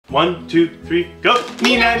1, 2, 3, go!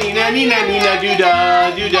 Nina, Nina, Nina, Nina,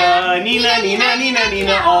 doo-da, doo-da, Nina, Nina, Nina,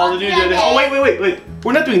 Nina, all the doo-da. Oh, wait.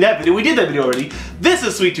 We're not doing that video. We did that video already. This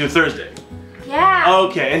is Sweet Tooth Thursday. Yeah.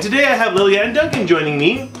 Okay, and today I have Lilia and Duncan joining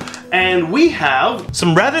me. And we have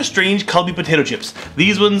some rather strange Calbee potato chips.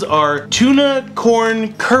 These ones are tuna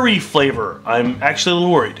corn curry flavor. I'm actually a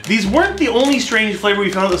little worried. These weren't the only strange flavor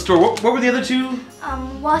we found at the store. What were the other two?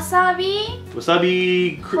 Wasabi.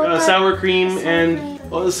 Wasabi, sour cream, and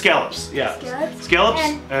scallops. Yeah. Scallops.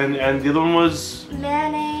 And the other one was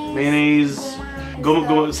mayonnaise.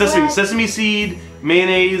 Sesame seed,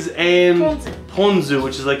 mayonnaise, and ponzu,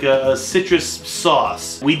 which is like a citrus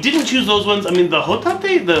sauce. We didn't choose those ones. I mean, the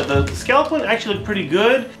hotate, the scallop one actually looked pretty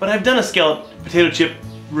good, but I've done a scallop potato chip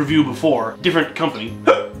review before, different company.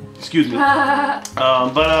 Excuse me. But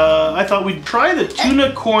I thought we'd try the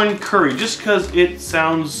tuna corn curry just because it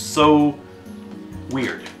sounds so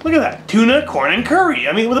weird. Look at that, tuna corn and curry.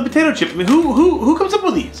 I mean, with a potato chip. I mean, who comes up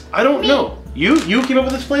with these? I don't know. You came up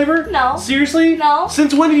with this flavor? No. Seriously? No.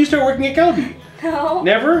 Since when did you start working at Calbee? No.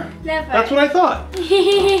 Never? Never. That's what I thought.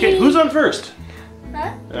 Okay, who's on first?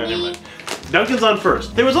 Huh? Never mind. Duncan's on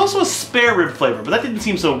first. There was also a spare rib flavor, but that didn't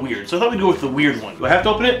seem so weird, so I thought we'd go with the weird one. Do I have to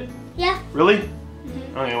open it? Yeah. Really?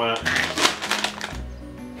 Okay, why not?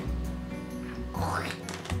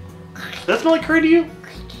 Does that smell like curry to you?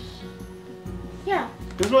 Yeah.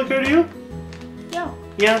 Does it smell like curry to you? Yeah.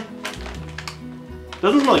 Yeah.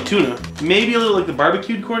 Doesn't smell like tuna. Maybe a little like the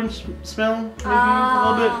barbecued corn smell. Maybe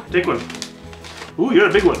a little bit. Take one. Ooh, you got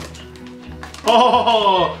a big one.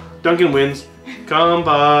 Oh, Duncan wins. Come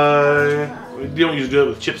by. You don't usually do it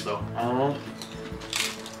with chips though.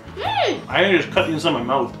 I just cut the inside my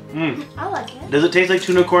mouth. I like it. Does it taste like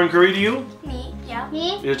tuna corn curry to you? Me? Yeah.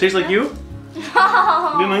 Me? Does it taste like you? No.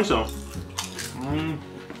 I didn't think so.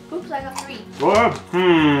 Oops, I got 3.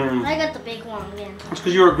 I got the big one again. It's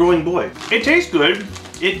because you're a growing boy. It tastes good.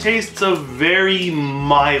 It tastes a very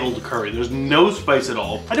mild curry. There's no spice at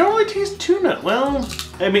all. I don't really taste tuna. Well,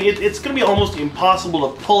 I mean, it's going to be almost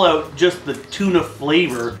impossible to pull out just the tuna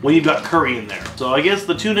flavor when you've got curry in there. So I guess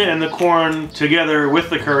the tuna and the corn together with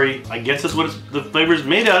the curry, I guess that's what the flavor's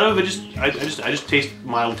made out of. I just taste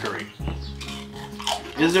mild curry.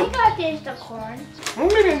 I think I taste the corn. Well,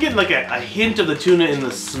 maybe I'm getting like a hint of the tuna in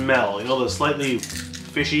the smell. You know, the slightly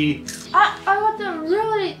fishy. I got the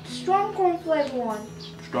really strong corn flavor one.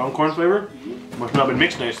 Strong corn flavor? Must not have been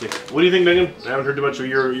mixed nicely. What do you think, Megan? I haven't heard too much of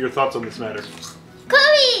your thoughts on this matter.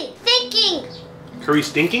 Curry! Thinking! Curry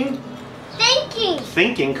stinking? Thinking!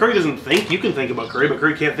 Thinking? Curry doesn't think. You can think about curry, but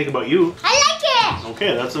curry can't think about you. I like it!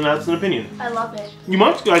 Okay, that's an opinion. I love it. You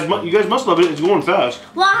guys must love it. It's going fast.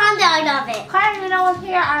 100, I love it. Kai and Nina was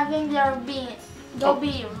here, I think they'll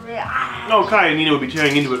be real. No, Kai and Nina would be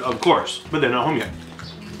tearing into it, of course, but they're not home yet.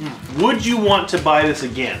 Would you want to buy this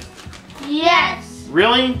again? Yes.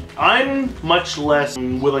 Really? I'm much less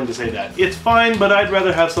willing to say that. It's fine, but I'd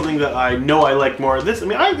rather have something that I know I like more. This, I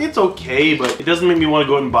mean, it's okay, but it doesn't make me want to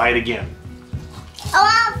go out and buy it again. I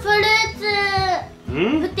want fruit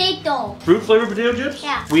potato. Fruit flavored potato chips?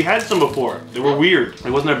 Yeah. We had some before. They were weird.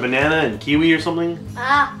 Like, wasn't there banana and kiwi or something?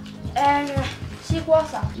 And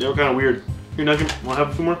Chikugo. They were kind of weird. Here, Duncan, want to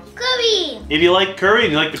have a few more? Curry. If you like curry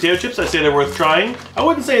and you like potato chips, I say they're worth trying. I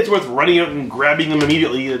wouldn't say it's worth running out and grabbing them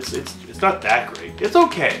immediately. It's not that great. It's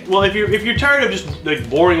okay. Well, if you're tired of just like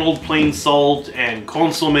boring old plain salt and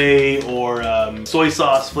consomme or soy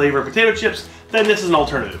sauce flavor potato chips, then this is an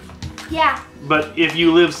alternative. Yeah. But if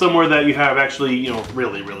you live somewhere that you have actually, you know,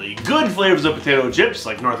 really, really good flavors of potato chips,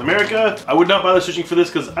 like North America, I would not bother searching for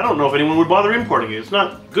this because I don't know if anyone would bother importing it. It's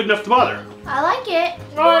not good enough to bother. I like it.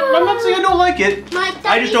 I'm not saying I don't like it.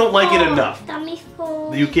 I just don't like it enough. Tummy's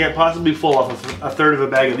full. You can't possibly pull off a third of a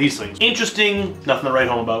bag of these things. Interesting, nothing to write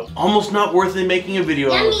home about. Almost not worth it making a video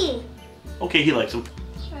of. Yummy. Okay, he likes them.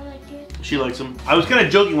 I like it. She likes them. I was kind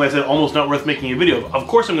of joking when I said almost not worth making a video. Of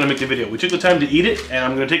course I'm going to make the video. We took the time to eat it, and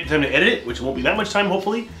I'm going to take the time to edit it, which won't be that much time,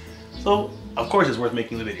 hopefully. So, of course it's worth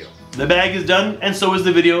making the video. The bag is done, and so is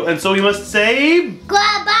the video, and so we must say...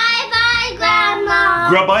 Bye-bye, Grandma.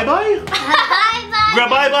 Bye-bye?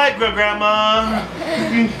 Bye-bye. Bye-bye, Grandma.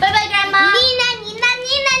 Bye-bye.